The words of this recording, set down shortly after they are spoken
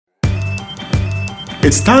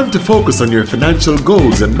It's time to focus on your financial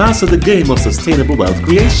goals and master the game of sustainable wealth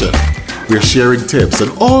creation. We're sharing tips on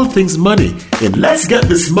all things money in Let's Get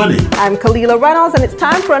This Money. I'm Kalila Reynolds, and it's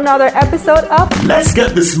time for another episode of Let's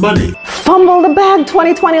Get This Money. Fumble the Bag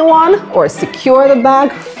 2021 or Secure the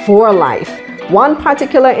Bag for Life. One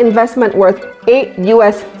particular investment worth 8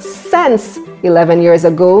 US cents 11 years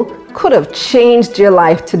ago could have changed your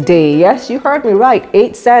life today. Yes, you heard me right,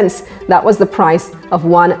 8 cents. That was the price of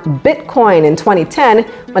one Bitcoin in 2010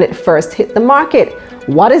 when it first hit the market.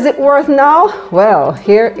 What is it worth now? Well,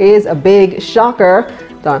 here is a big shocker.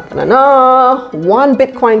 Dun, dun, dun, dun. One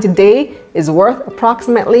Bitcoin today is worth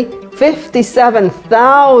approximately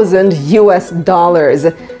 57,000 US dollars.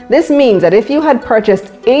 This means that if you had purchased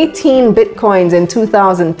 18 Bitcoins in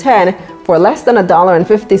 2010 for less than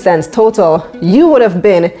 $1.50 total, you would have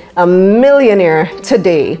been a millionaire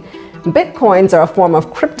today. Bitcoins are a form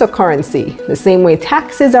of cryptocurrency. The same way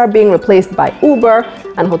taxis are being replaced by Uber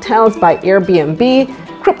and hotels by Airbnb,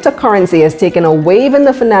 cryptocurrency has taken a wave in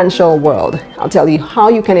the financial world. I'll tell you how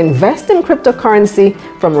you can invest in cryptocurrency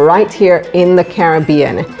from right here in the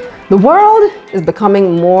Caribbean. The world is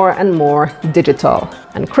becoming more and more digital,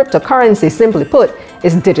 and cryptocurrency, simply put,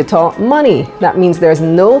 is digital money. That means there's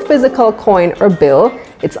no physical coin or bill.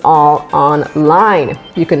 It's all online.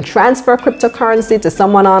 You can transfer cryptocurrency to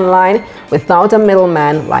someone online without a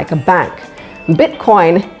middleman like a bank.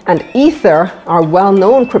 Bitcoin and Ether are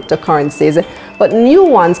well-known cryptocurrencies, but new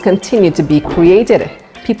ones continue to be created.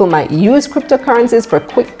 People might use cryptocurrencies for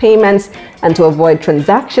quick payments and to avoid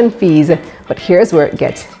transaction fees, but here's where it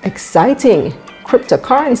gets exciting.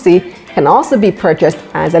 Cryptocurrency can also be purchased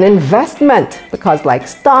as an investment because, like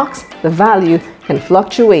stocks, the value can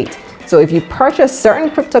fluctuate. So if you purchase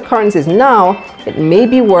certain cryptocurrencies now, it may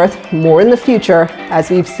be worth more in the future,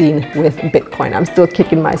 as we've seen with Bitcoin. I'm still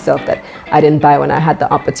kicking myself that I didn't buy when I had the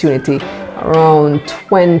opportunity around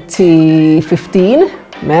 2015.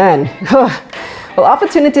 Man. Well,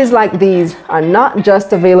 opportunities like these are not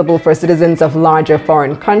just available for citizens of larger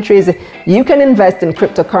foreign countries. You can invest in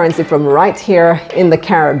cryptocurrency from right here in the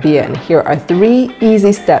Caribbean. Here are 3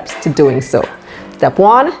 easy steps to doing so. Step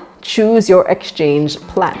 1, choose your exchange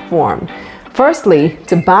platform. Firstly,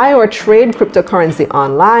 to buy or trade cryptocurrency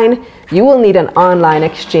online, you will need an online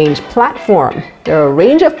exchange platform. There are a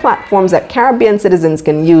range of platforms that Caribbean citizens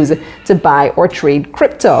can use to buy or trade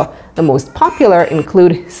crypto. The most popular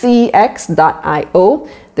include CEX.io,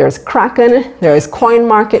 there's Kraken, there's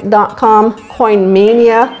CoinMarket.com,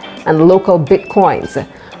 CoinMania, and Local Bitcoins.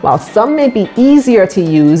 While some may be easier to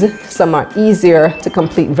use, some are easier to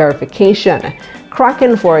complete verification.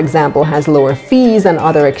 Kraken, for example, has lower fees than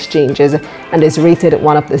other exchanges and is rated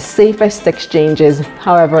one of the safest exchanges.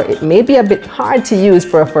 However, it may be a bit hard to use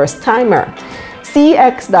for a first-timer.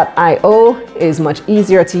 CEX.io is much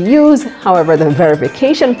easier to use. However, the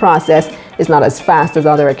verification process is not as fast as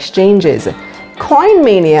other exchanges.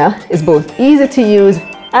 CoinMania is both easy to use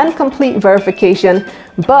and complete verification,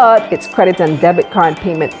 but its credit and debit card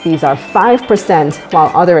payment fees are 5%,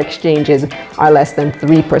 while other exchanges are less than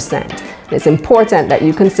 3%. It's important that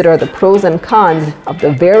you consider the pros and cons of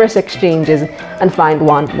the various exchanges and find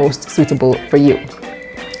one most suitable for you.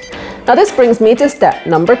 Now this brings me to step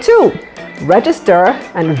number 2. Register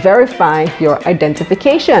and verify your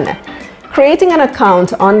identification. Creating an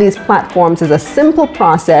account on these platforms is a simple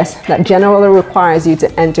process that generally requires you to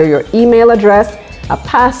enter your email address, a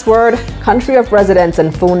password, country of residence,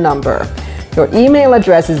 and phone number. Your email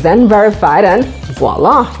address is then verified and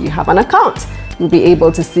voila, you have an account. You'll be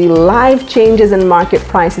able to see live changes in market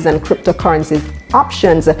prices and cryptocurrency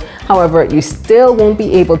options. However, you still won't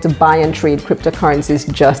be able to buy and trade cryptocurrencies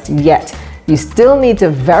just yet. You still need to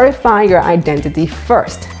verify your identity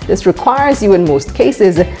first. This requires you in most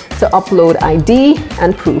cases to upload ID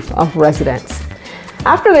and proof of residence.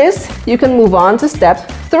 After this, you can move on to step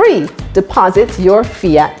 3, deposit your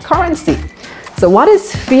fiat currency. So what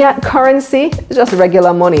is fiat currency? It's just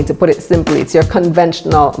regular money, to put it simply. It's your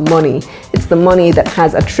conventional money. It's the money that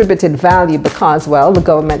has attributed value because, well, the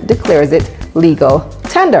government declares it legal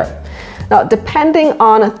tender. Now, depending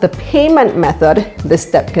on the payment method, this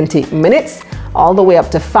step can take minutes, all the way up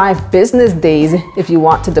to 5 business days if you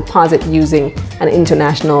want to deposit using an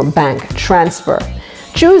international bank transfer.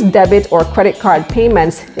 Choose debit or credit card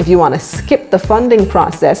payments if you want to skip the funding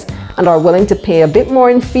process and are willing to pay a bit more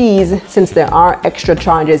in fees since there are extra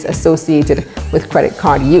charges associated with credit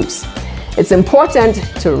card use. It's important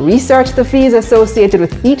to research the fees associated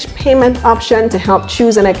with each payment option to help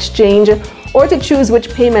choose an exchange or to choose which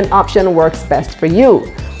payment option works best for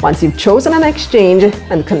you. Once you've chosen an exchange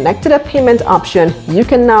and connected a payment option, you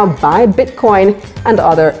can now buy Bitcoin and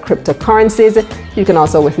other cryptocurrencies. You can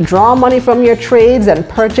also withdraw money from your trades and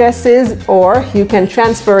purchases, or you can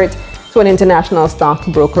transfer it to an international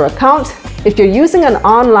stockbroker account. If you're using an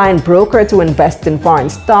online broker to invest in foreign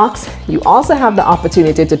stocks, you also have the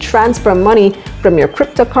opportunity to transfer money from your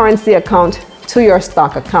cryptocurrency account to your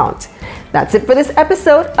stock account. That's it for this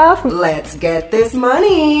episode of Let's Get This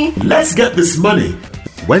Money. Let's get this money.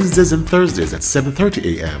 Wednesdays and Thursdays at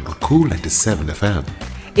 7:30 a.m. on Cool 97 FM.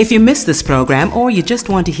 If you missed this program or you just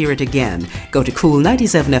want to hear it again, go to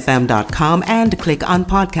cool97fm.com and click on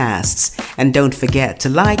podcasts. And don't forget to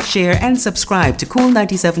like, share, and subscribe to Cool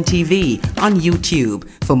 97 TV on YouTube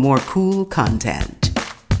for more cool content.